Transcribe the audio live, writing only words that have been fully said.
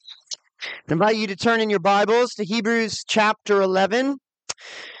I invite you to turn in your Bibles to Hebrews chapter 11.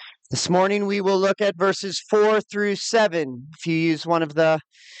 This morning we will look at verses 4 through 7. If you use one of the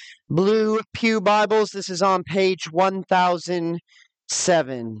blue pew Bibles, this is on page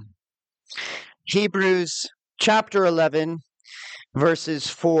 1007. Hebrews chapter 11, verses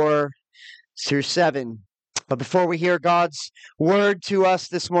 4 through 7. But before we hear God's word to us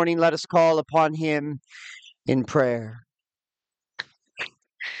this morning, let us call upon Him in prayer.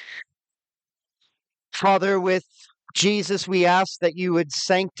 Father, with Jesus, we ask that you would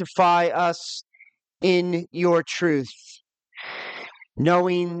sanctify us in your truth,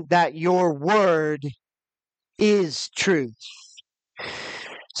 knowing that your word is truth.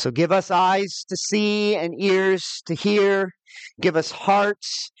 So give us eyes to see and ears to hear. Give us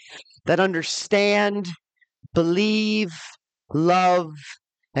hearts that understand, believe, love,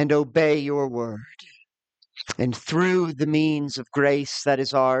 and obey your word. And through the means of grace that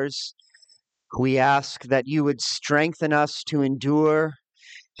is ours, we ask that you would strengthen us to endure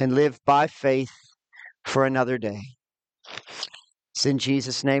and live by faith for another day. It's in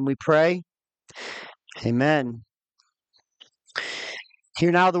Jesus' name we pray. Amen.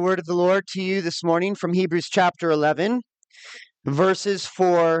 Hear now the word of the Lord to you this morning from Hebrews chapter 11, verses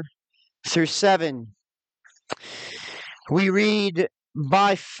 4 through 7. We read,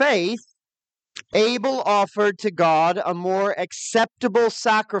 "By faith, Abel offered to God a more acceptable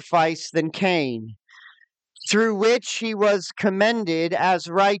sacrifice than Cain, through which he was commended as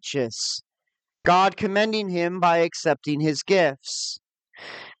righteous, God commending him by accepting his gifts.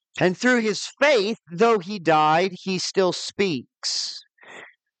 And through his faith, though he died, he still speaks.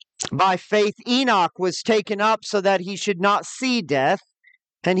 By faith, Enoch was taken up so that he should not see death,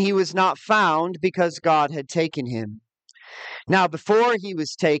 and he was not found because God had taken him. Now, before he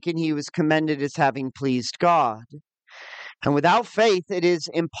was taken, he was commended as having pleased God. And without faith, it is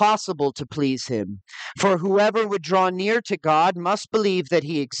impossible to please him. For whoever would draw near to God must believe that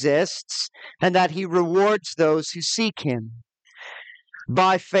he exists and that he rewards those who seek him.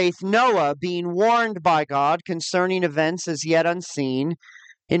 By faith, Noah, being warned by God concerning events as yet unseen,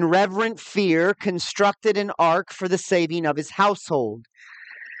 in reverent fear constructed an ark for the saving of his household.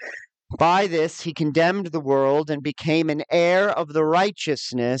 By this he condemned the world and became an heir of the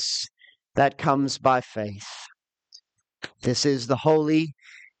righteousness that comes by faith." This is the holy,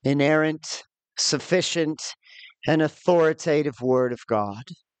 inerrant, sufficient, and authoritative Word of God.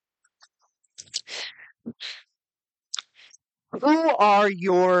 Who are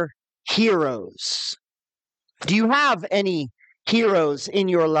your heroes? Do you have any heroes in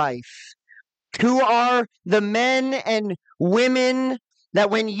your life? Who are the men and women that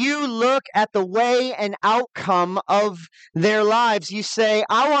when you look at the way and outcome of their lives, you say,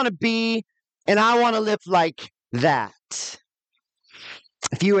 I want to be and I want to live like that?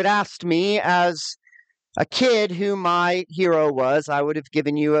 If you had asked me as a kid who my hero was, I would have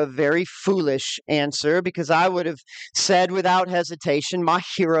given you a very foolish answer, because I would have said without hesitation, my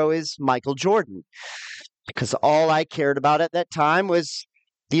hero is Michael Jordan. Because all I cared about at that time was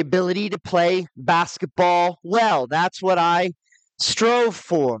the ability to play basketball well. That's what I strove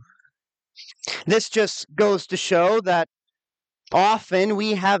for. This just goes to show that often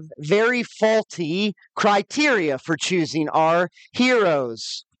we have very faulty criteria for choosing our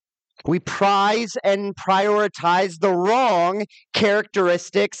heroes. We prize and prioritize the wrong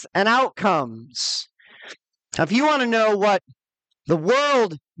characteristics and outcomes. Now, if you want to know what the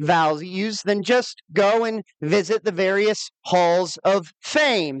world values, then just go and visit the various halls of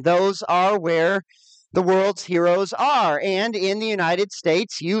fame. Those are where the world's heroes are. And in the United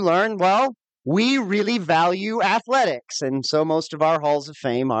States, you learn, well, we really value athletics. And so most of our halls of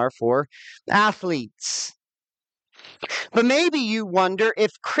fame are for athletes. But maybe you wonder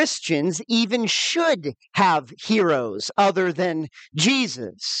if Christians even should have heroes other than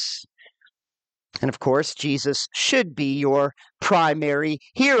Jesus. And of course, Jesus should be your primary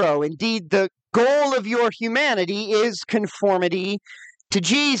hero. Indeed, the goal of your humanity is conformity to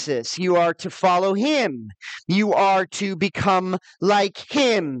Jesus. You are to follow him. You are to become like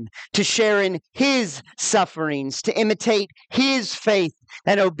him, to share in his sufferings, to imitate his faith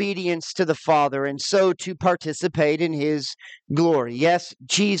and obedience to the Father, and so to participate in his glory. Yes,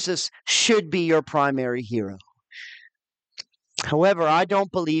 Jesus should be your primary hero. However, I don't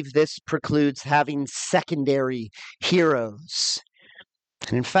believe this precludes having secondary heroes.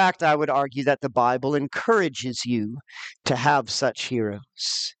 And in fact, I would argue that the Bible encourages you to have such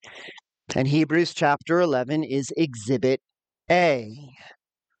heroes. And Hebrews chapter 11 is Exhibit A.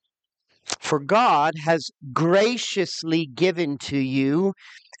 For God has graciously given to you,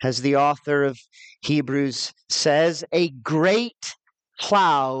 as the author of Hebrews says, a great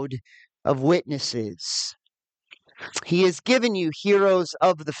cloud of witnesses. He has given you heroes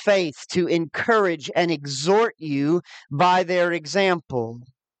of the faith to encourage and exhort you by their example.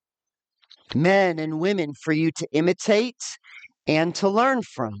 Men and women for you to imitate and to learn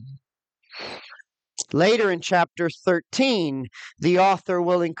from. Later in chapter 13, the author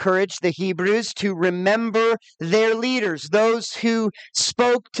will encourage the Hebrews to remember their leaders, those who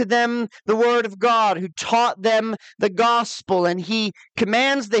spoke to them the word of God, who taught them the gospel, and he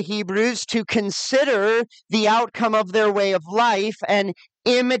commands the Hebrews to consider the outcome of their way of life and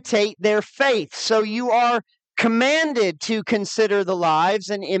imitate their faith. So you are commanded to consider the lives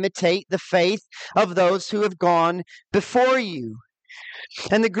and imitate the faith of those who have gone before you.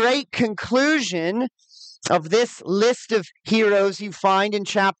 And the great conclusion of this list of heroes you find in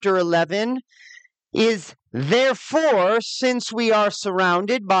chapter 11 is, therefore, since we are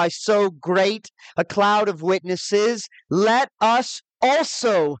surrounded by so great a cloud of witnesses, let us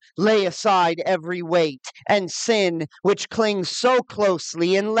also lay aside every weight and sin which clings so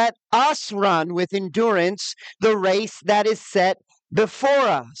closely, and let us run with endurance the race that is set before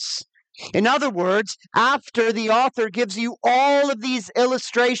us. In other words, after the author gives you all of these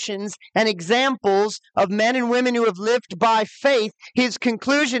illustrations and examples of men and women who have lived by faith, his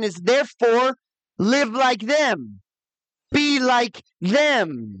conclusion is, therefore, live like them. Be like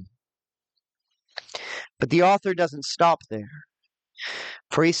them. But the author doesn't stop there.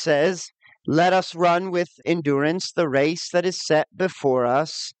 For he says, let us run with endurance the race that is set before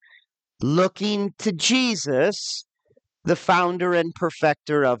us, looking to Jesus, the founder and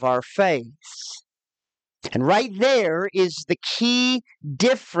perfecter of our faith. And right there is the key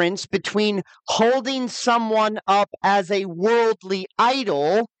difference between holding someone up as a worldly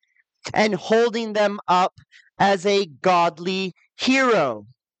idol and holding them up as a godly hero.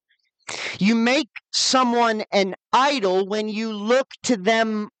 You make someone an idol when you look to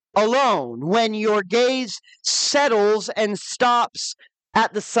them alone, when your gaze settles and stops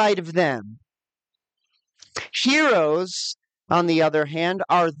at the sight of them. Heroes, on the other hand,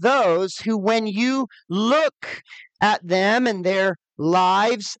 are those who, when you look at them and their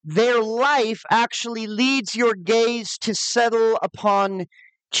lives, their life actually leads your gaze to settle upon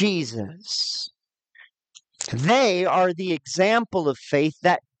Jesus. They are the example of faith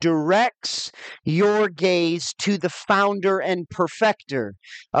that directs your gaze to the founder and perfecter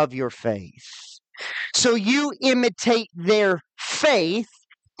of your faith. So you imitate their faith,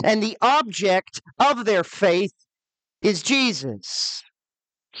 and the object of their faith is Jesus.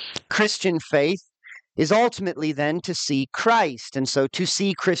 Christian faith is ultimately then to see Christ. And so to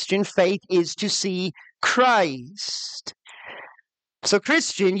see Christian faith is to see Christ. So,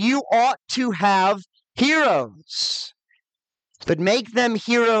 Christian, you ought to have heroes, but make them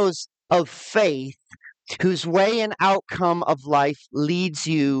heroes of faith whose way and outcome of life leads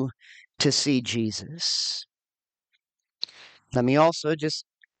you to see Jesus. Let me also just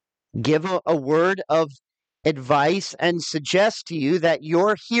give a word of advice and suggest to you that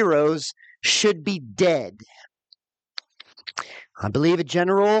your heroes should be dead. I believe a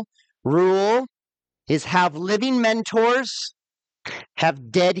general rule is have living mentors,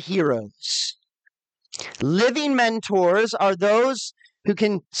 have dead heroes. Living mentors are those who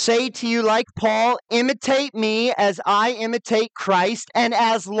can say to you, like Paul, imitate me as I imitate Christ, and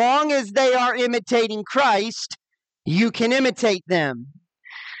as long as they are imitating Christ, you can imitate them.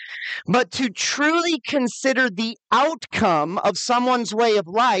 But to truly consider the outcome of someone's way of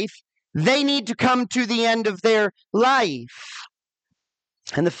life, they need to come to the end of their life.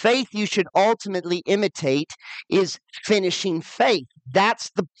 And the faith you should ultimately imitate is finishing faith. That's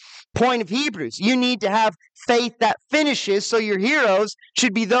the point of Hebrews. You need to have faith that finishes, so your heroes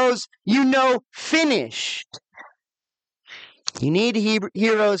should be those you know finished. You need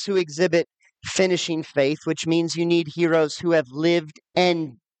heroes who exhibit finishing faith, which means you need heroes who have lived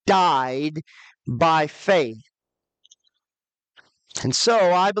and died by faith. And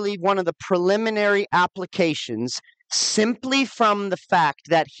so I believe one of the preliminary applications, simply from the fact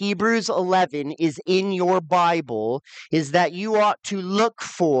that Hebrews 11 is in your Bible, is that you ought to look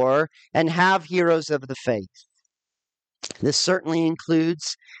for and have heroes of the faith. This certainly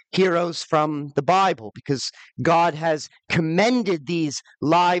includes heroes from the Bible, because God has commended these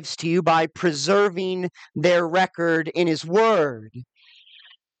lives to you by preserving their record in His Word.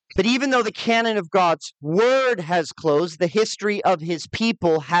 But even though the canon of God's Word has closed, the history of His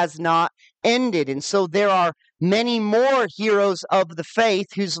people has not ended. And so there are many more heroes of the faith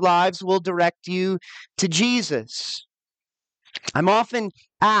whose lives will direct you to Jesus. I'm often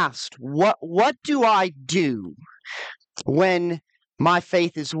asked, what do I do when my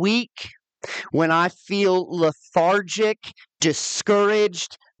faith is weak, when I feel lethargic,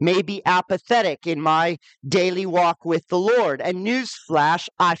 discouraged, may be apathetic in my daily walk with the Lord. And newsflash,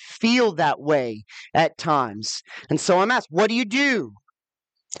 I feel that way at times. And so I'm asked, what do you do?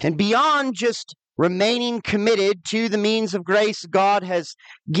 And beyond just remaining committed to the means of grace God has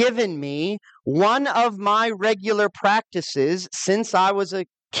given me, one of my regular practices since I was a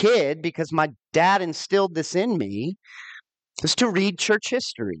kid, because my dad instilled this in me, is to read church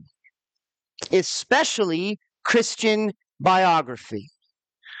history, especially Christian biography.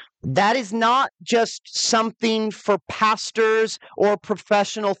 That is not just something for pastors or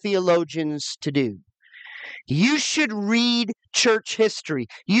professional theologians to do. You should read church history.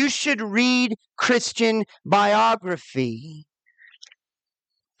 You should read Christian biography.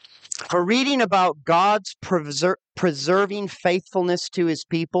 For reading about God's preserving faithfulness to his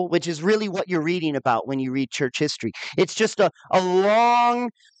people, which is really what you're reading about when you read church history. It's just a long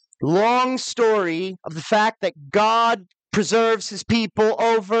story of the fact that God preserves his people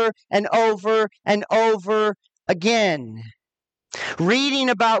over and over and over again. Reading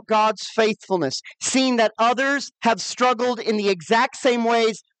about God's faithfulness, seeing that others have struggled in the exact same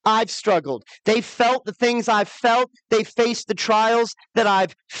ways I've struggled. They've felt the things I've felt. They've faced the trials that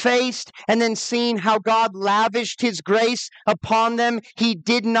I've faced. And then seeing how God lavished his grace upon them. He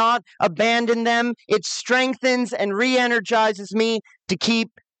did not abandon them. It strengthens and re-energizes me to keep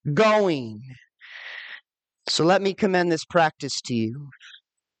going. So let me commend this practice to you.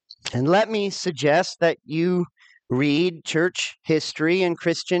 And let me suggest that you read church history and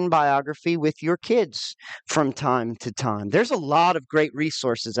Christian biography with your kids from time to time. There's a lot of great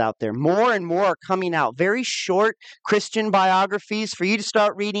resources out there. More and more are coming out. Very short Christian biographies for you to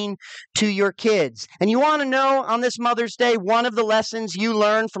start reading to your kids. And you want to know on this Mother's Day, one of the lessons you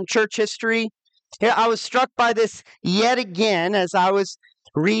learn from church history? Here, I was struck by this yet again as I was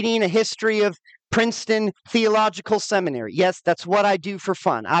reading a history of Princeton Theological Seminary. Yes, that's what I do for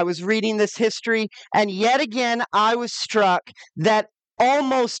fun. I was reading this history, and yet again, I was struck that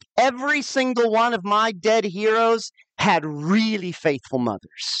almost every single one of my dead heroes had really faithful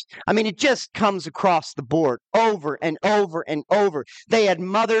mothers. I mean, it just comes across the board over and over and over. They had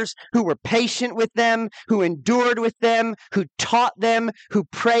mothers who were patient with them, who endured with them, who taught them, who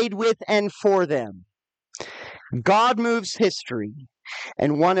prayed with and for them. God moves history.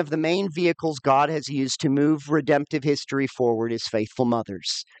 And one of the main vehicles God has used to move redemptive history forward is faithful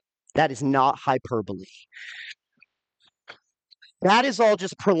mothers. That is not hyperbole. That is all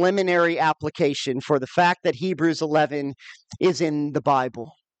just preliminary application for the fact that Hebrews 11 is in the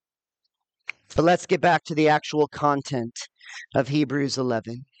Bible. But let's get back to the actual content of Hebrews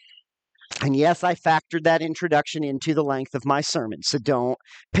 11. And yes, I factored that introduction into the length of my sermon, so don't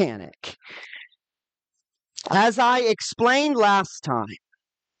panic. As I explained last time,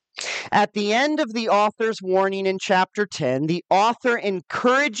 at the end of the author's warning in chapter 10, the author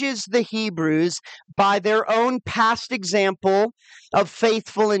encourages the Hebrews by their own past example of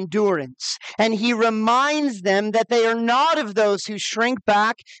faithful endurance. And he reminds them that they are not of those who shrink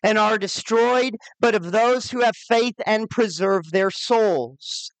back and are destroyed, but of those who have faith and preserve their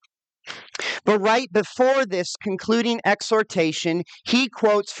souls. But right before this concluding exhortation, he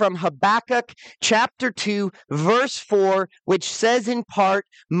quotes from Habakkuk chapter 2, verse 4, which says in part,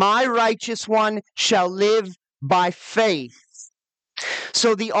 "My righteous one shall live by faith."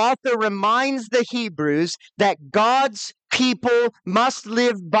 So the author reminds the Hebrews that God's people must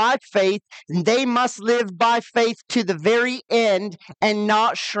live by faith, and they must live by faith to the very end and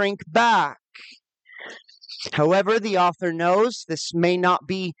not shrink back. However, the author knows this may not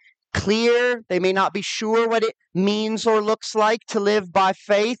be clear. They may not be sure what it means or looks like to live by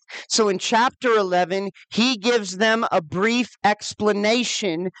faith. So in chapter 11, he gives them a brief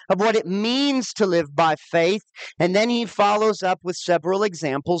explanation of what it means to live by faith, and then he follows up with several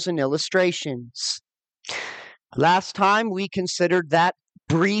examples and illustrations. Last time we considered that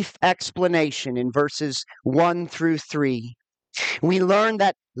brief explanation in verses 1 through 3. We learned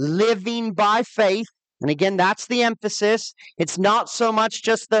that living by faith, and again, that's the emphasis. It's not so much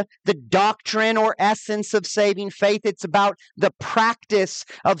just the doctrine or essence of saving faith. It's about the practice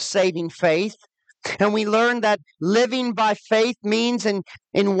of saving faith. And we learned that living by faith means, in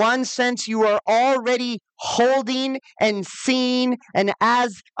one sense, you are already holding and seeing an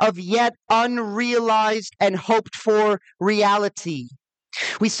as of yet unrealized and hoped for reality.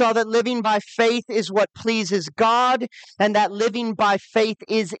 We saw that living by faith is what pleases God, and that living by faith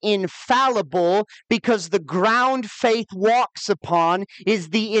is infallible because the ground faith walks upon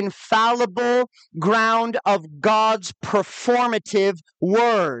is the infallible ground of God's performative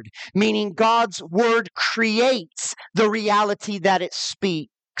word, meaning God's word creates the reality that it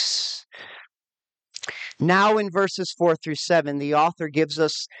speaks. Now in verses 4 through 7, the author gives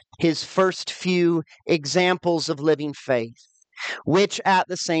us his first few examples of living faith, which at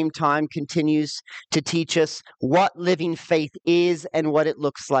the same time continues to teach us what living faith is and what it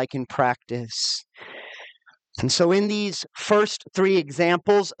looks like in practice. And so in these first three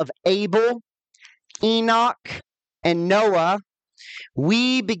examples of Abel, Enoch, and Noah,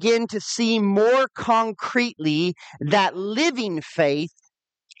 we begin to see more concretely that living faith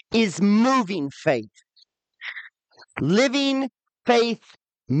is moving faith. Living faith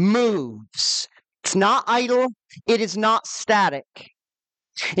moves. It's not idle. It is not static.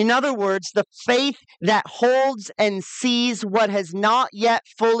 In other words, the faith that holds and sees what has not yet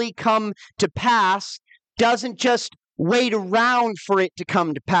fully come to pass doesn't just wait around for it to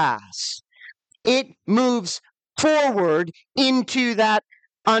come to pass. It moves forward into that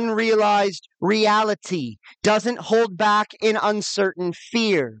unrealized reality, doesn't hold back in uncertain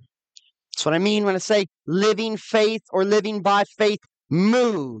fear. That's what I mean when I say living faith or living by faith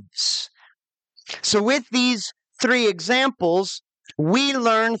moves. So with these three examples, we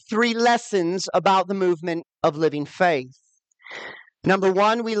learn three lessons about the movement of living faith. Number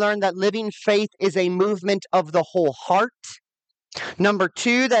one, we learn that living faith is a movement of the whole heart. Number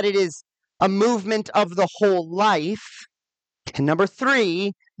two, that it is a movement of the whole life. And number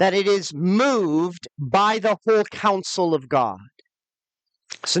three, that it is moved by the whole counsel of God.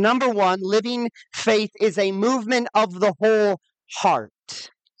 So number one, living faith is a movement of the whole heart.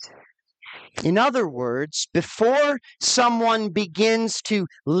 In other words, before someone begins to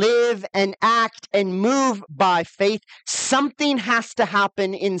live and act and move by faith, something has to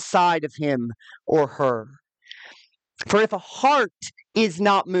happen inside of him or her. For if a heart is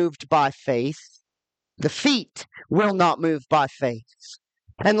not moved by faith, the feet will not move by faith.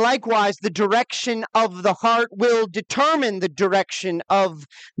 And likewise, the direction of the heart will determine the direction of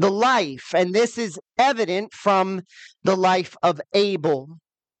the life. And this is evident from the life of Abel.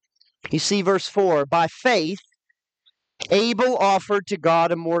 You see verse 4, by faith, Abel offered to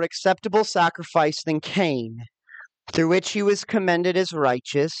God a more acceptable sacrifice than Cain, through which he was commended as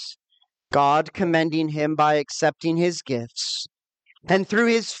righteous, God commending him by accepting his gifts. And through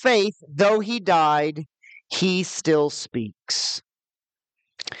his faith, though he died, he still speaks.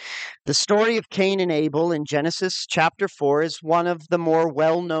 The story of Cain and Abel in Genesis chapter 4 is one of the more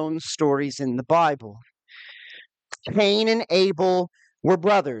well-known stories in the Bible. Cain and Abel were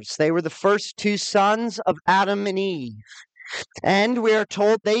brothers. They were the first two sons of Adam and Eve. And we are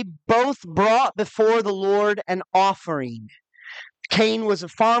told they both brought before the Lord an offering. Cain was a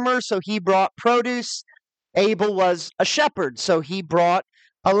farmer, so he brought produce. Abel was a shepherd, so he brought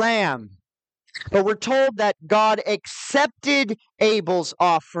a lamb. But we're told that God accepted Abel's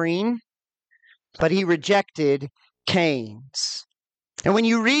offering, but he rejected Cain's. And when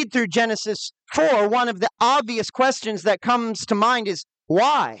you read through Genesis 4, one of the obvious questions that comes to mind is,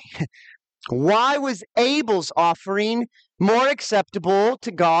 why? Why was Abel's offering more acceptable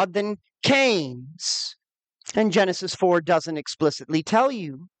to God than Cain's? And Genesis 4 doesn't explicitly tell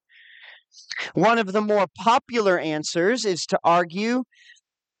you. One of the more popular answers is to argue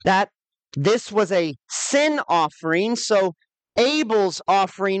that this was a sin offering, so Abel's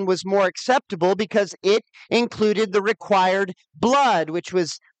offering was more acceptable because it included the required blood, which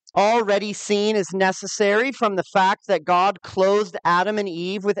was already seen as necessary from the fact that God clothed Adam and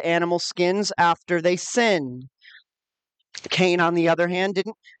Eve with animal skins after they sinned. Cain, on the other hand,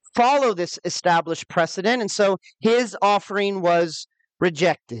 didn't follow this established precedent, and so his offering was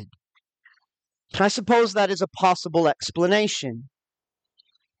rejected. I suppose that is a possible explanation.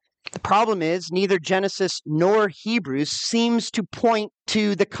 The problem is, neither Genesis nor Hebrews seems to point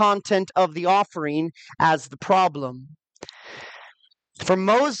to the content of the offering as the problem. For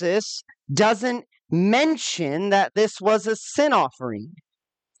Moses doesn't mention that this was a sin offering.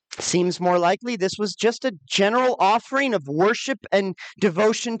 Seems more likely this was just a general offering of worship and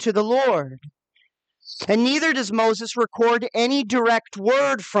devotion to the Lord. And neither does Moses record any direct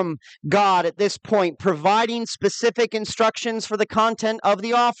word from God at this point, providing specific instructions for the content of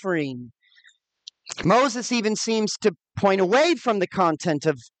the offering. Moses even seems to point away from the content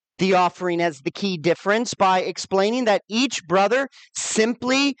of the offering as the key difference by explaining that each brother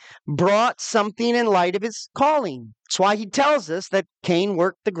simply brought something in light of his calling. That's why he tells us that Cain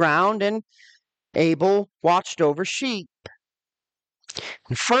worked the ground and Abel watched over sheep.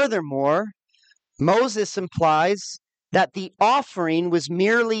 And furthermore, Moses implies that the offering was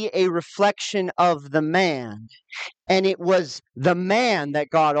merely a reflection of the man, and it was the man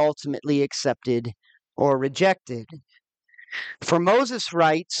that God ultimately accepted or rejected. For Moses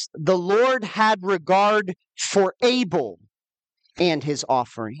writes, the Lord had regard for Abel and his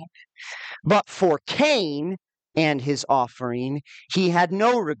offering. But for Cain and his offering, he had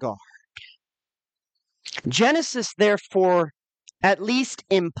no regard. Genesis, therefore, at least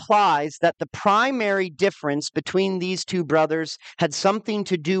implies that the primary difference between these two brothers had something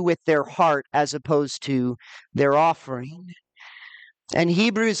to do with their heart as opposed to their offering. And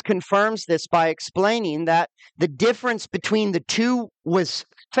Hebrews confirms this by explaining that the difference between the two was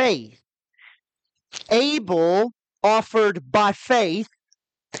faith. Abel offered by faith,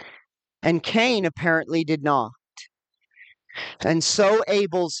 and Cain apparently did not. And so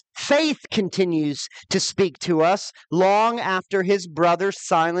Abel's faith continues to speak to us long after his brother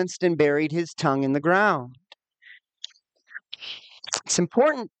silenced and buried his tongue in the ground. It's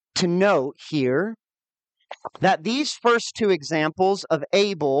important to note here that these first two examples of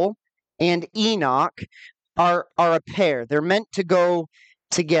Abel and Enoch are a pair. They're meant to go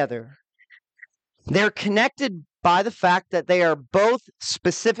together. They're connected by the fact that they are both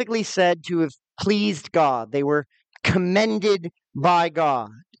specifically said to have pleased God. They were commended by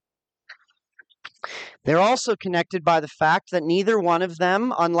God. They're also connected by the fact that neither one of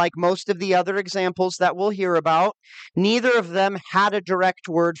them, unlike most of the other examples that we'll hear about, neither of them had a direct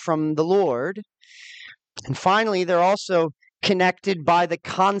word from the Lord. And finally, they're also connected by the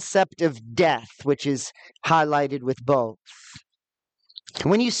concept of death, which is highlighted with both.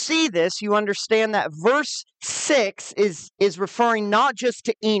 When you see this, you understand that verse 6 is referring not just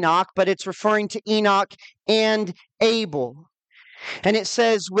to Enoch, but it's referring to Enoch and Abel. And it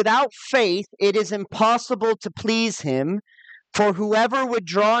says, without faith, it is impossible to please him, for whoever would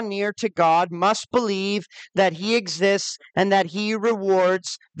draw near to God must believe that he exists and that he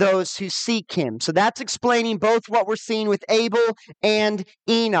rewards those who seek him. So that's explaining both what we're seeing with Abel and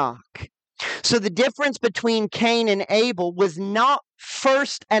Enoch. So the difference between Cain and Abel was not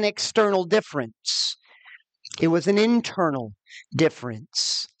first an external difference. It was an internal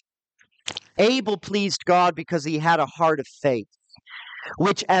difference. Abel pleased God because he had a heart of faith,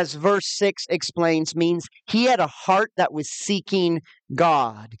 which, as verse 6 explains, means he had a heart that was seeking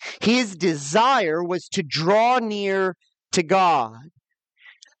God. His desire was to draw near to God.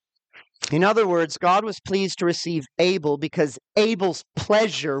 In other words, God was pleased to receive Abel because Abel's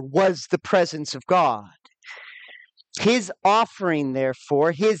pleasure was the presence of God. His offering,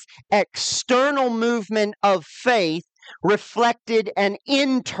 therefore, his external movement of faith reflected an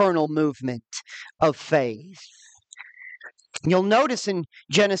internal movement of faith. You'll notice in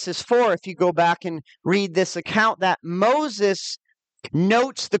Genesis 4, if you go back and read this account, that Moses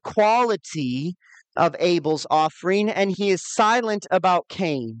notes the quality of Abel's offering, and he is silent about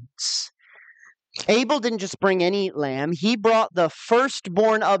Cain's. Abel didn't just bring any lamb. He brought the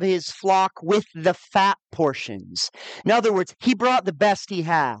firstborn of his flock with the fat portions. In other words, he brought the best he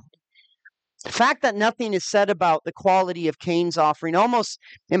had. The fact that nothing is said about the quality of Cain's offering almost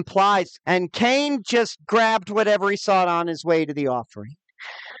implies, and Cain just grabbed whatever he saw on his way to the offering.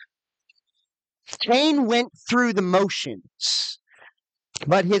 Cain went through the motions,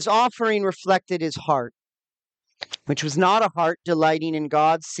 but his offering reflected his heart, which was not a heart delighting in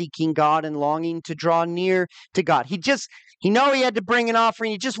God, seeking God, and longing to draw near to God. He knew he had to bring an offering.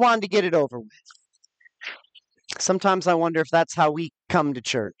 He just wanted to get it over with. Sometimes I wonder if that's how we come to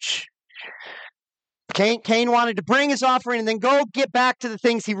church. Cain wanted to bring his offering and then go get back to the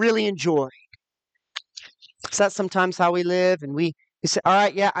things he really enjoyed. Is that sometimes how we live? And we say, all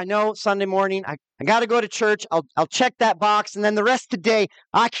right, yeah, I know Sunday morning, I got to go to church. I'll check that box. And then the rest of the day,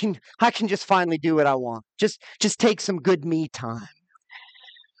 I can just finally do what I want. Just take some good me time.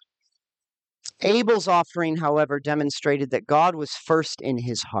 Abel's offering, however, demonstrated that God was first in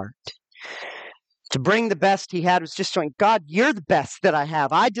his heart. To bring the best he had was just showing, God, you're the best that I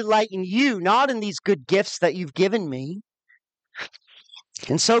have. I delight in you, not in these good gifts that you've given me.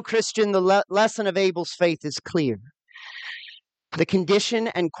 And so, Christian, the lesson of Abel's faith is clear. The condition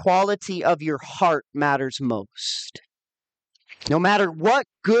and quality of your heart matters most. No matter what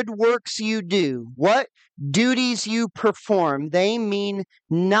good works you do, what duties you perform, they mean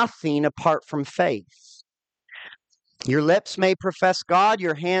nothing apart from faith. Your lips may profess God,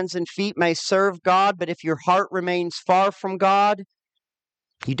 your hands and feet may serve God, but if your heart remains far from God,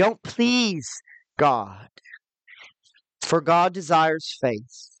 you don't please God. For God desires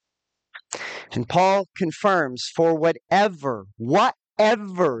faith. And Paul confirms, for whatever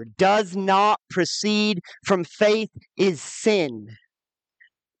does not proceed from faith is sin.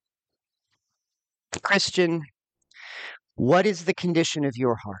 Christian, what is the condition of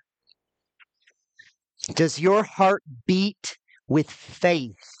your heart? Does your heart beat with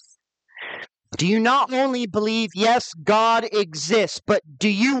faith? Do you not only believe, yes, God exists, but do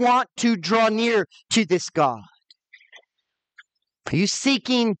you want to draw near to this God? Are you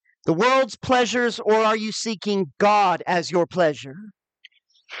seeking the world's pleasures, or are you seeking God as your pleasure?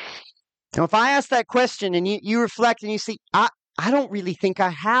 Now, if I ask that question and you reflect and you see, I don't really think I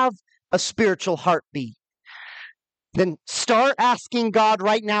have a spiritual heartbeat, then start asking God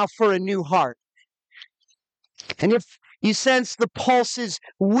right now for a new heart. And if you sense the pulse is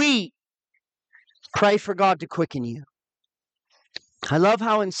weak, pray for God to quicken you. I love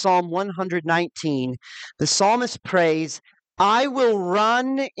how in Psalm 119, the psalmist prays, I will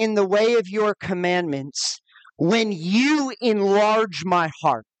run in the way of your commandments when you enlarge my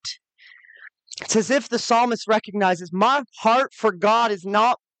heart. It's as if the psalmist recognizes my heart for God is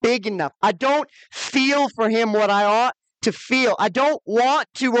not big enough. I don't feel for him what I ought to feel. I don't want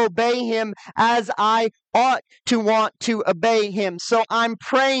to obey him as I ought to want to obey him. So I'm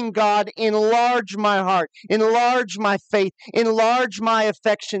praying, God, enlarge my heart, enlarge my faith, enlarge my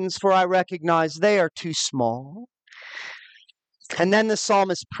affections, for I recognize they are too small. And then the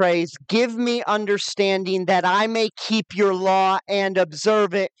psalmist prays, give me understanding that I may keep your law and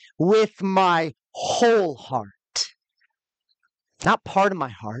observe it with my whole heart. Not part of my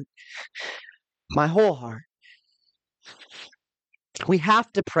heart, my whole heart. We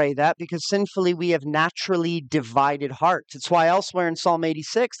have to pray that because sinfully we have naturally divided hearts. It's why elsewhere in Psalm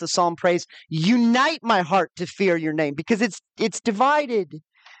 86, the psalm prays, unite my heart to fear your name, because it's divided.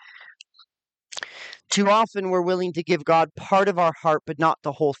 Too often we're willing to give God part of our heart, but not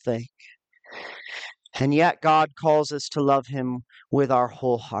the whole thing. And yet God calls us to love him with our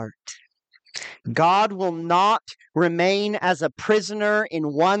whole heart. God will not remain as a prisoner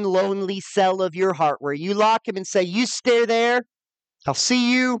in one lonely cell of your heart where you lock him and say, you stay there. I'll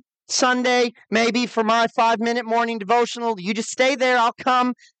see you Sunday, maybe for my 5-minute morning devotional. You just stay there. I'll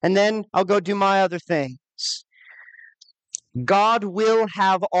come and then I'll go do my other things. God will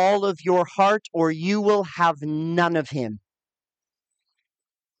have all of your heart or you will have none of him.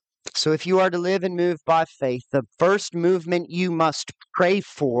 So if you are to live and move by faith, the first movement you must pray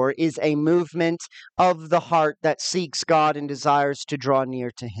for is a movement of the heart that seeks God and desires to draw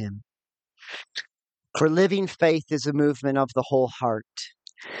near to him. For living faith is a movement of the whole heart.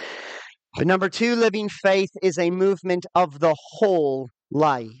 But number 2, living faith is a movement of the whole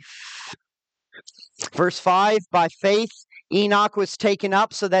life. Verse 5, by faith Enoch was taken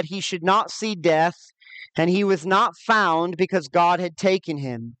up so that he should not see death, and he was not found because God had taken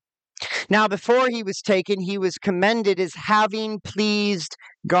him. Now, before he was taken, he was commended as having pleased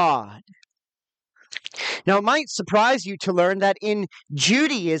God. Now, it might surprise you to learn that in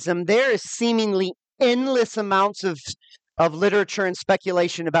Judaism, there is seemingly endless amounts of literature and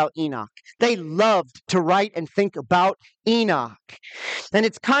speculation about Enoch. They loved to write and think about Enoch. And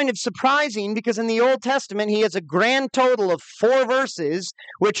it's kind of surprising because in the Old Testament, he has a grand total of 4 verses,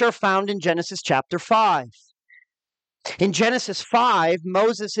 which are found in Genesis chapter 5. In Genesis 5,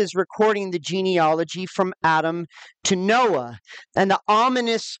 Moses is recording the genealogy from Adam to Noah. And the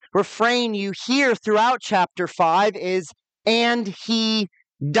ominous refrain you hear throughout chapter 5 is, and he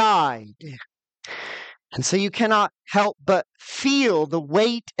died. And so you cannot help but feel the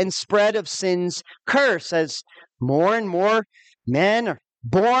weight and spread of sin's curse as more and more men are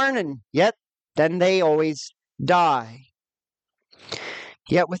born, and yet then they always die.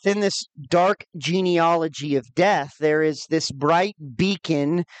 Yet within this dark genealogy of death, there is this bright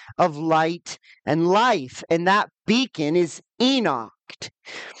beacon of light and life, and that beacon is Enoch.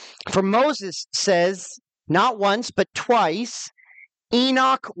 For Moses says, not once, but twice,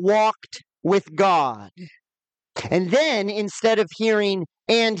 Enoch walked with God. And then instead of hearing,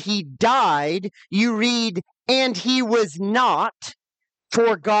 and he died, you read, and he was not,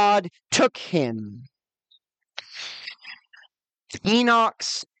 for God took him.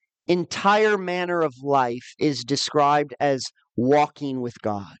 Enoch's entire manner of life is described as walking with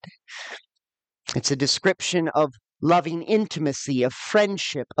God. It's a description of loving intimacy, of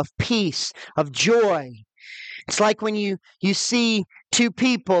friendship, of peace, of joy. It's like when you see 2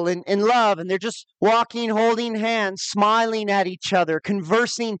 people in love and they're just walking, holding hands, smiling at each other,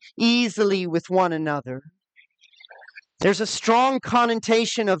 conversing easily with one another. There's a strong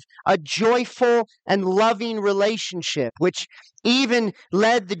connotation of a joyful and loving relationship, which even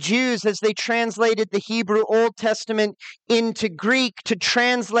led the Jews, as they translated the Hebrew Old Testament into Greek, to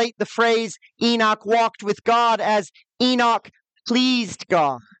translate the phrase Enoch walked with God as Enoch pleased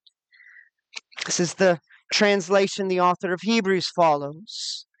God. This is the translation the author of Hebrews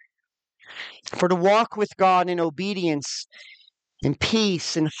follows. For to walk with God in obedience, in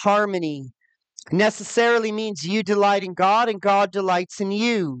peace, in harmony, necessarily means you delight in God and God delights in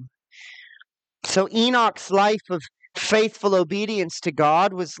you. So Enoch's life of faithful obedience to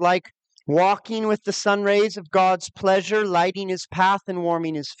God was like walking with the sun rays of God's pleasure, lighting his path and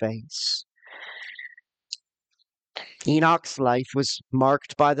warming his face. Enoch's life was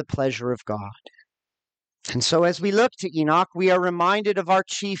marked by the pleasure of God. And so as we look to Enoch, we are reminded of our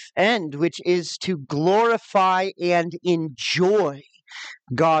chief end, which is to glorify and enjoy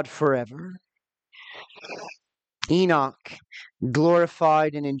God forever. Enoch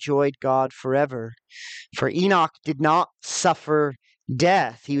glorified and enjoyed God forever. For Enoch did not suffer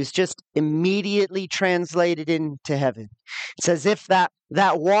death. He was just immediately translated into heaven. It's as if that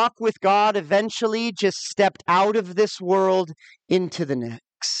walk with God eventually just stepped out of this world into the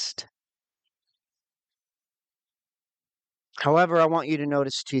next. However, I want you to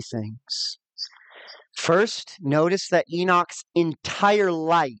notice two things. First, notice that Enoch's entire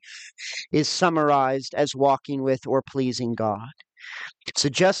life is summarized as walking with or pleasing God. So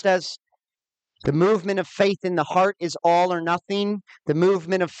just as the movement of faith in the heart is all or nothing, the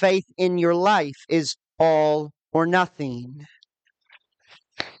movement of faith in your life is all or nothing.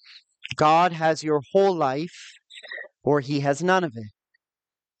 God has your whole life, or he has none of it.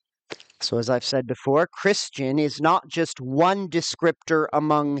 So as I've said before, Christian is not just one descriptor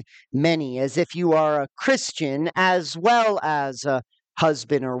among many, as if you are a Christian as well as a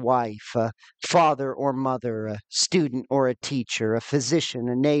husband or wife, a father or mother, a student or a teacher, a physician,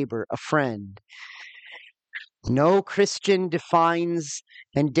 a neighbor, a friend. No Christian defines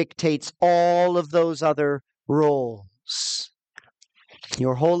and dictates all of those other roles.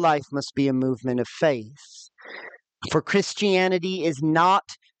 Your whole life must be a movement of faith. For Christianity is not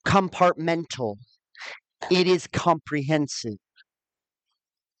compartmental. It is comprehensive.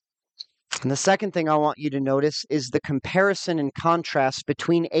 And the second thing I want you to notice is the comparison and contrast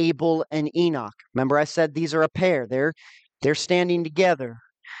between Abel and Enoch. Remember I said these are a pair. They're standing together.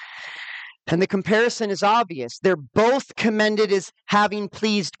 And the comparison is obvious. They're both commended as having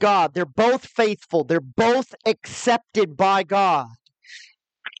pleased God. They're both faithful. They're both accepted by God.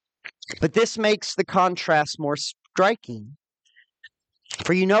 But this makes the contrast more striking.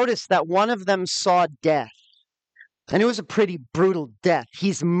 For you notice that one of them saw death. And it was a pretty brutal death.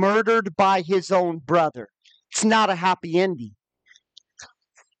 He's murdered by his own brother. It's not a happy ending.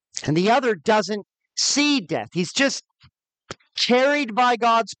 And the other doesn't see death. He's just carried by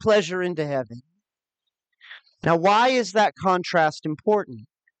God's pleasure into heaven. Now, why is that contrast important?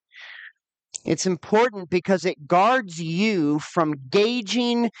 It's important because it guards you from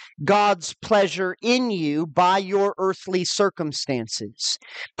gauging God's pleasure in you by your earthly circumstances.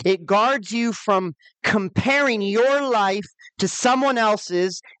 It guards you from comparing your life to someone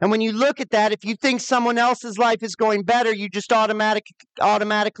else's. And when you look at that, if you think someone else's life is going better, you just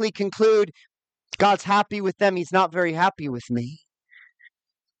automatically conclude, God's happy with them. He's not very happy with me.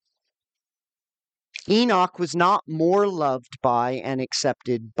 Enoch was not more loved by and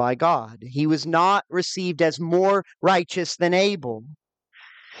accepted by God. He was not received as more righteous than Abel.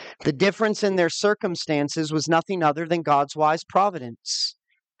 The difference in their circumstances was nothing other than God's wise providence.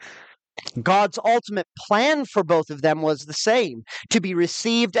 God's ultimate plan for both of them was the same, to be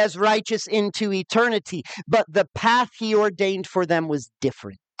received as righteous into eternity, but the path he ordained for them was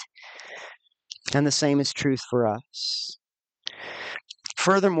different. And the same is true for us.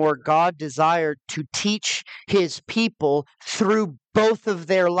 Furthermore, God desired to teach his people through both of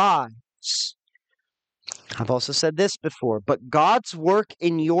their lives. I've also said this before, but God's work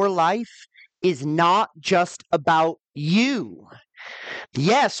in your life is not just about you.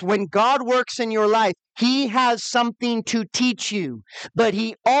 Yes, when God works in your life, he has something to teach you, but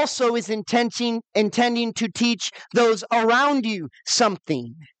he also is intending to teach those around you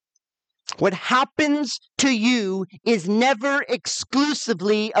something. What happens to you is never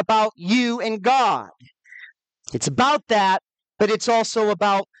exclusively about you and God. It's about that, but it's also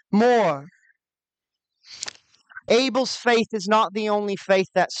about more. Abel's faith is not the only faith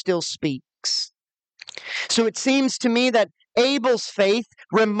that still speaks. So it seems to me that Abel's faith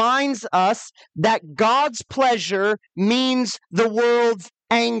reminds us that God's pleasure means the world's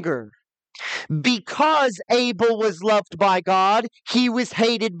anger. Because Abel was loved by God, he was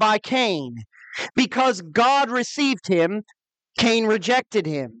hated by Cain. Because God received him, Cain rejected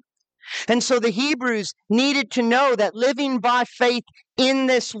him. And so the Hebrews needed to know that living by faith in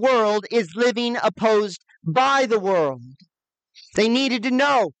this world is living opposed by the world. They needed to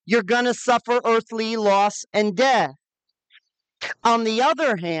know you're going to suffer earthly loss and death. On the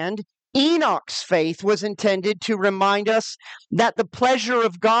other hand, Enoch's faith was intended to remind us that the pleasure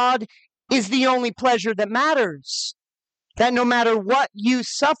of God is the only pleasure that matters. That no matter what you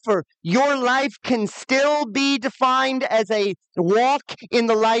suffer, your life can still be defined as a walk in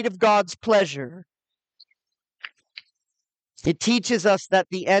the light of God's pleasure. It teaches us that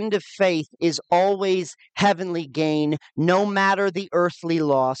the end of faith is always heavenly gain, no matter the earthly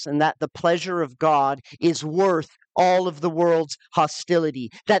loss, and that the pleasure of God is worth all of the world's hostility,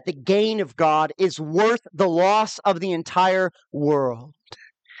 that the gain of God is worth the loss of the entire world.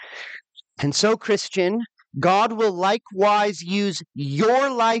 And so, Christian, God will likewise use your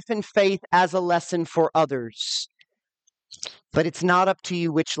life and faith as a lesson for others. But it's not up to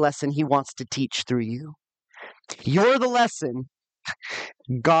you which lesson He wants to teach through you. You're the lesson.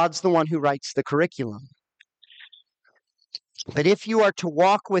 God's the one who writes the curriculum. But if you are to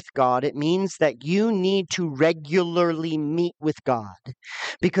walk with God, it means that you need to regularly meet with God.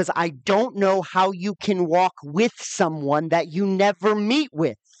 Because I don't know how you can walk with someone that you never meet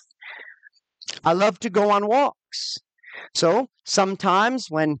with. I love to go on walks. So sometimes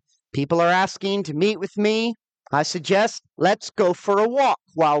when people are asking to meet with me, I suggest let's go for a walk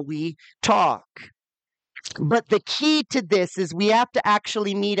while we talk. But the key to this is we have to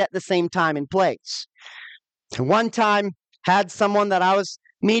actually meet at the same time and place. One time, had someone that I was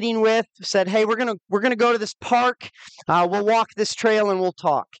meeting with said, "Hey, we're gonna go to this park. We'll walk this trail and we'll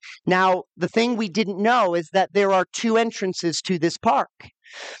talk." Now, the thing we didn't know is that there are two entrances to this park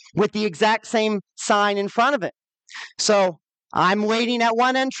with the exact same sign in front of it. So I'm waiting at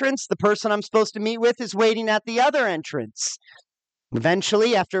one entrance. The person I'm supposed to meet with is waiting at the other entrance.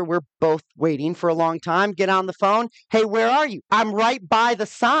 Eventually, after we're both waiting for a long time, get on the phone. "Hey, where are you?" "I'm right by the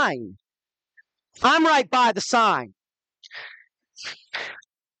sign." "I'm right by the sign."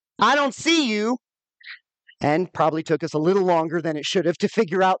 "I don't see you." And probably took us a little longer than it should have to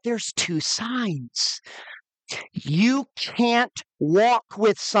figure out there's two signs. You can't walk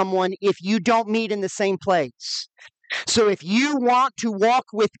with someone if you don't meet in the same place. So if you want to walk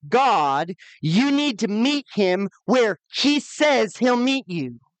with God, you need to meet Him where He says He'll meet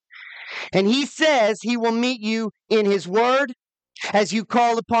you. And He says He will meet you in His Word, as you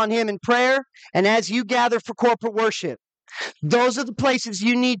call upon Him in prayer, and as you gather for corporate worship. Those are the places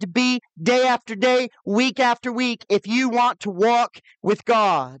you need to be day after day, week after week, if you want to walk with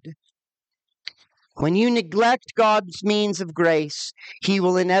God. When you neglect God's means of grace, He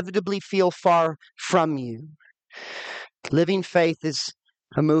will inevitably feel far from you. Living faith is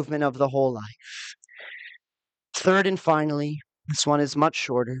a movement of the whole life. Third and finally, this one is much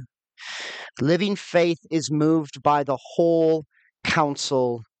shorter. Living faith is moved by the whole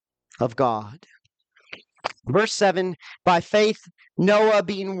counsel of God. Verse 7, by faith, Noah,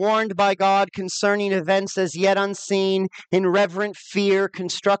 being warned by God concerning events as yet unseen, in reverent fear,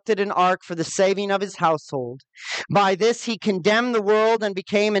 constructed an ark for the saving of his household. By this he condemned the world and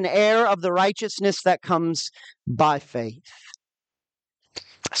became an heir of the righteousness that comes by faith.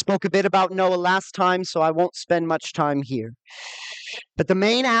 I spoke a bit about Noah last time, so I won't spend much time here. But the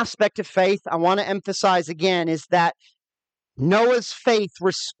main aspect of faith I want to emphasize again is that Noah's faith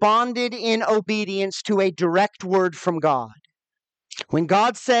responded in obedience to a direct word from God. When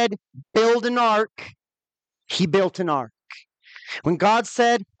God said, "Build an ark," he built an ark. When God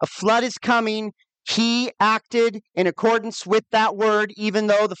said, "A flood is coming," he acted in accordance with that word, even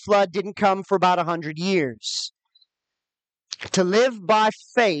though the flood didn't come for about 100 years. To live by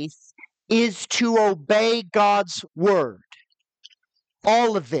faith is to obey God's word.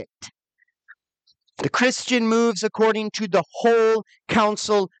 All of it. The Christian moves according to the whole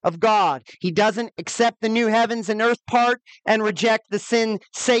counsel of God. He doesn't accept the new heavens and earth part and reject the sin,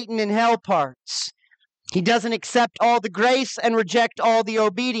 Satan, and hell parts. He doesn't accept all the grace and reject all the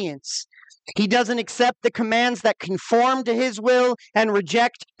obedience. He doesn't accept the commands that conform to His will and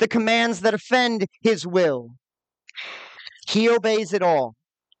reject the commands that offend His will. He obeys it all.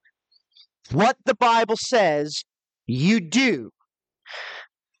 What the Bible says, you do.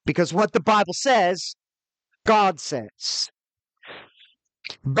 Because what the Bible says, God says.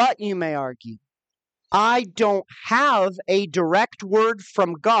 But you may argue, I don't have a direct word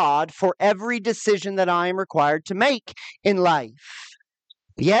from God for every decision that I am required to make in life.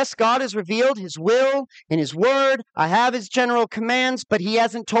 Yes, God has revealed His will in His word. I have His general commands, but He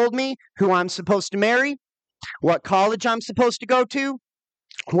hasn't told me who I'm supposed to marry, what college I'm supposed to go to,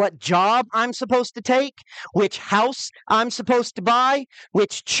 what job I'm supposed to take, which house I'm supposed to buy,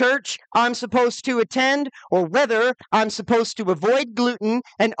 which church I'm supposed to attend, or whether I'm supposed to avoid gluten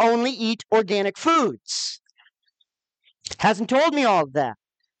and only eat organic foods. Hasn't told me all of that.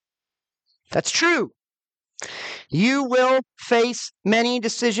 That's true. You will face many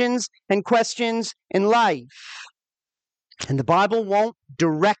decisions and questions in life, and the Bible won't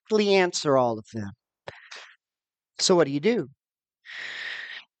directly answer all of them. So what do?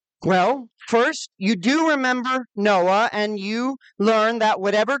 Well, first, you do remember Noah, and you learn that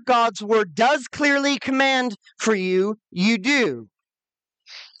whatever God's word does clearly command for you, you do.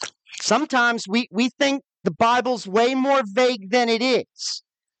 Sometimes we think the Bible's way more vague than it is.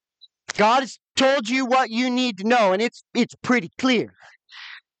 God has told you what you need to know, and it's pretty clear.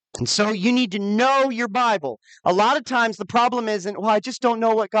 And so you need to know your Bible. A lot of times the problem isn't, well, I just don't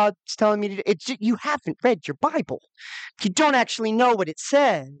know what God's telling me to do. It's just, you haven't read your Bible. You don't actually know what it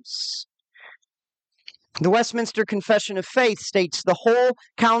says. The Westminster Confession of Faith states the whole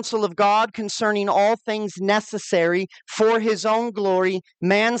counsel of God concerning all things necessary for his own glory,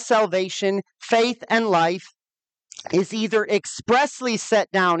 man's salvation, faith, and life is either expressly set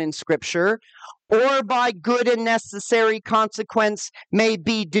down in Scripture or by good and necessary consequence may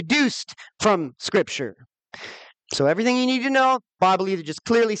be deduced from Scripture. So everything you need to know, the Bible either just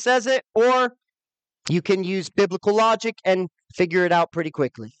clearly says it, or you can use biblical logic and figure it out pretty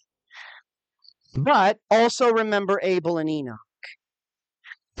quickly. But also remember Abel and Enoch.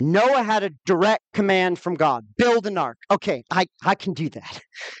 Noah had a direct command from God. Build an ark. Okay, I can do that.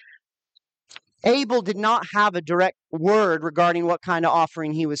 Abel did not have a direct word regarding what kind of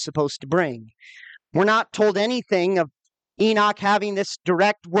offering he was supposed to bring. We're not told anything of Enoch having this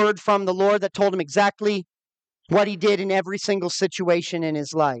direct word from the Lord that told him exactly what he did in every single situation in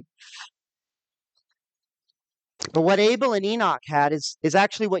his life. But what Abel and Enoch had is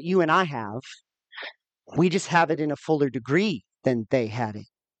actually what you and I have. We just have it in a fuller degree than they had it.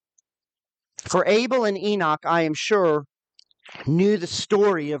 For Abel and Enoch, I am sure, knew the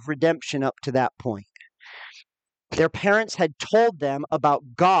story of redemption up to that point. Their parents had told them about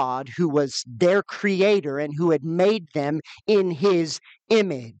God, who was their creator and who had made them in his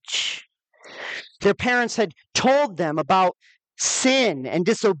image. Their parents had told them about sin and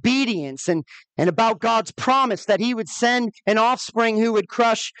disobedience and about God's promise that he would send an offspring who would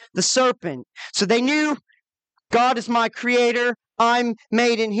crush the serpent. So they knew God is my creator. I'm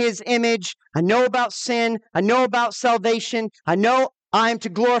made in his image. I know about sin. I know about salvation. I know I am to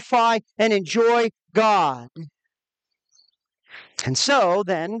glorify and enjoy God. And so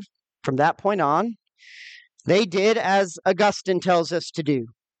then, from that point on, they did as Augustine tells us to do.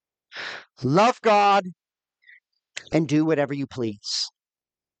 Love God and do whatever you please.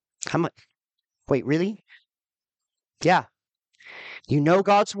 How much? Wait, really? Yeah. You know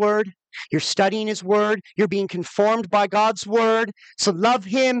God's word. You're studying his word. You're being conformed by God's word. So love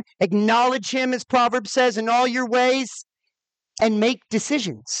him, acknowledge him, as Proverbs says, in all your ways, and make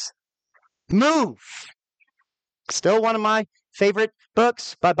decisions. Move. Still one of my favorite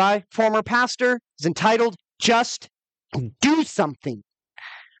books by former pastor is entitled Just Do Something.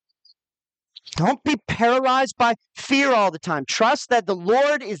 Don't be paralyzed by fear all the time. Trust that the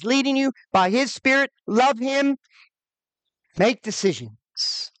Lord is leading you by his Spirit. Love him. Make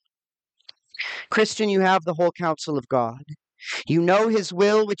decisions. Christian, you have the whole counsel of God. You know his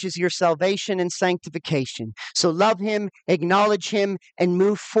will, which is your salvation and sanctification. So love him, acknowledge him, and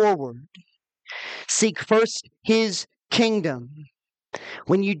move forward. Seek first his kingdom.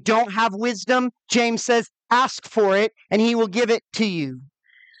 When you don't have wisdom, James says, ask for it, and he will give it to you.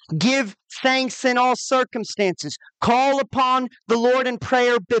 Give thanks in all circumstances. Call upon the Lord in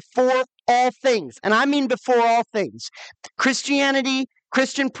prayer before all things. And I mean before all things.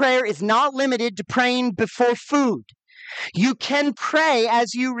 Christian prayer is not limited to praying before food. You can pray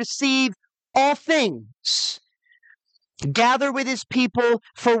as you receive all things. Gather with his people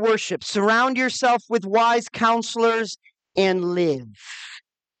for worship. Surround yourself with wise counselors and live.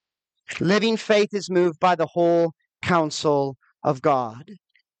 Living faith is moved by the whole counsel of God.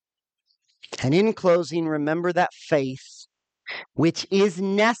 And in closing, remember that faith, which is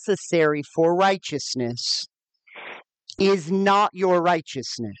necessary for righteousness, is not your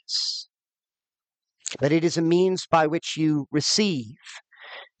righteousness, but it is a means by which you receive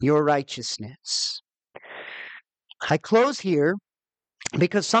your righteousness. I close here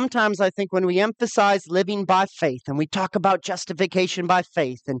because sometimes I think when we emphasize living by faith and we talk about justification by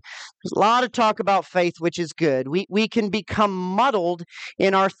faith, and there's a lot of talk about faith, which is good, we can become muddled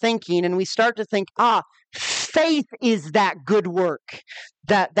in our thinking and we start to think, faith is that good work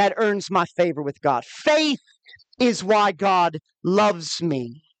that earns my favor with God. Faith is why God loves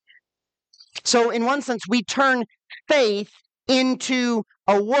me. So in one sense, we turn faith into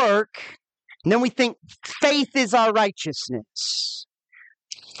a work, and then we think faith is our righteousness.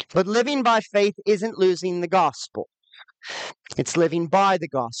 But living by faith isn't losing the gospel. It's living by the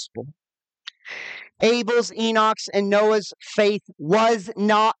gospel. Abel's, Enoch's, and Noah's faith was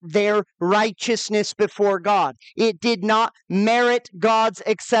not their righteousness before God. It did not merit God's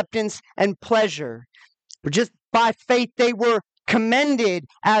acceptance and pleasure. Just by faith, they were commended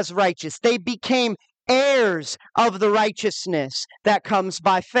as righteous. They became heirs of the righteousness that comes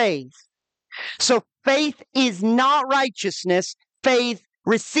by faith. So faith is not righteousness. Faith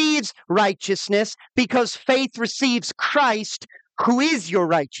receives righteousness because faith receives Christ, who is your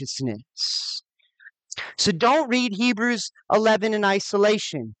righteousness. So don't read Hebrews 11 in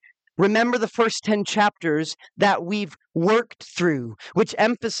isolation. Remember the first 10 chapters that we've worked through, which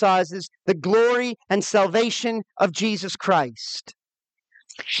emphasizes the glory and salvation of Jesus Christ.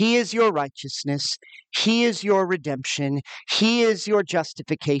 He is your righteousness. He is your redemption. He is your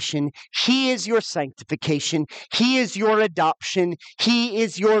justification. He is your sanctification. He is your adoption. He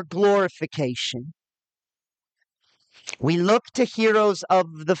is your glorification. We look to heroes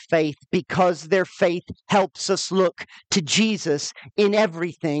of the faith because their faith helps us look to Jesus in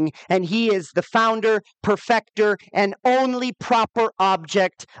everything, and He is the founder, perfecter, and only proper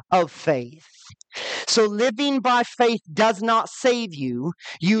object of faith. So living by faith does not save you.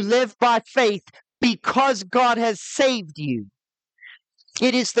 You live by faith because God has saved you.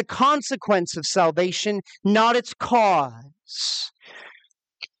 It is the consequence of salvation, not its cause.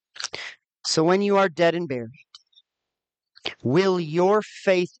 So when you are dead and buried, will your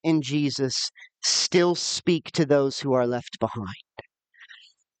faith in Jesus still speak to those who are left behind?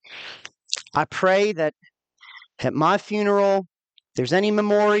 I pray that at my funeral, if there's any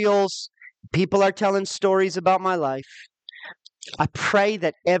memorials, people are telling stories about my life, I pray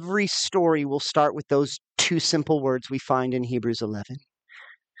that every story will start with those two simple words we find in Hebrews 11.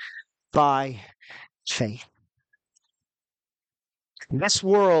 By faith. This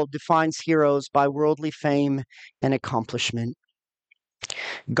world defines heroes by worldly fame and accomplishment.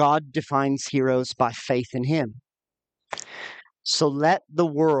 God defines heroes by faith in Him. So let the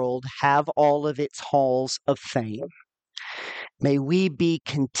world have all of its halls of fame. May we be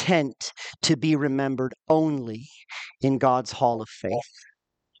content to be remembered only in God's hall of faith.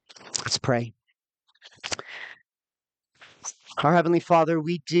 Let's pray. Our Heavenly Father,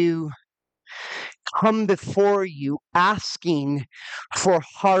 we do come before you asking for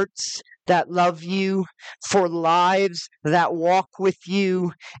hearts that love you, for lives that walk with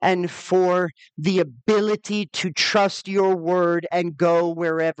you, and for the ability to trust your word and go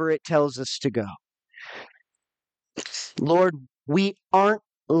wherever it tells us to go. Lord, we aren't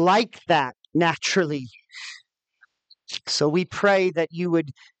like that naturally. So we pray that you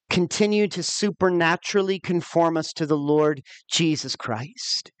would continue to supernaturally conform us to the Lord Jesus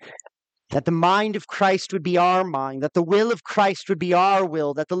Christ. That the mind of Christ would be our mind, that the will of Christ would be our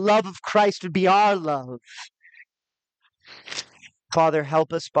will, that the love of Christ would be our love. Father,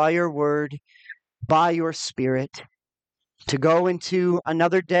 help us by your word, by your Spirit, to go into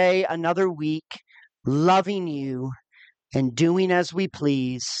another day, another week, loving you and doing as we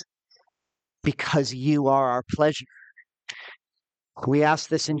please, because you are our pleasure. We ask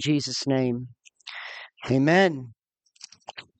this in Jesus' name. Amen.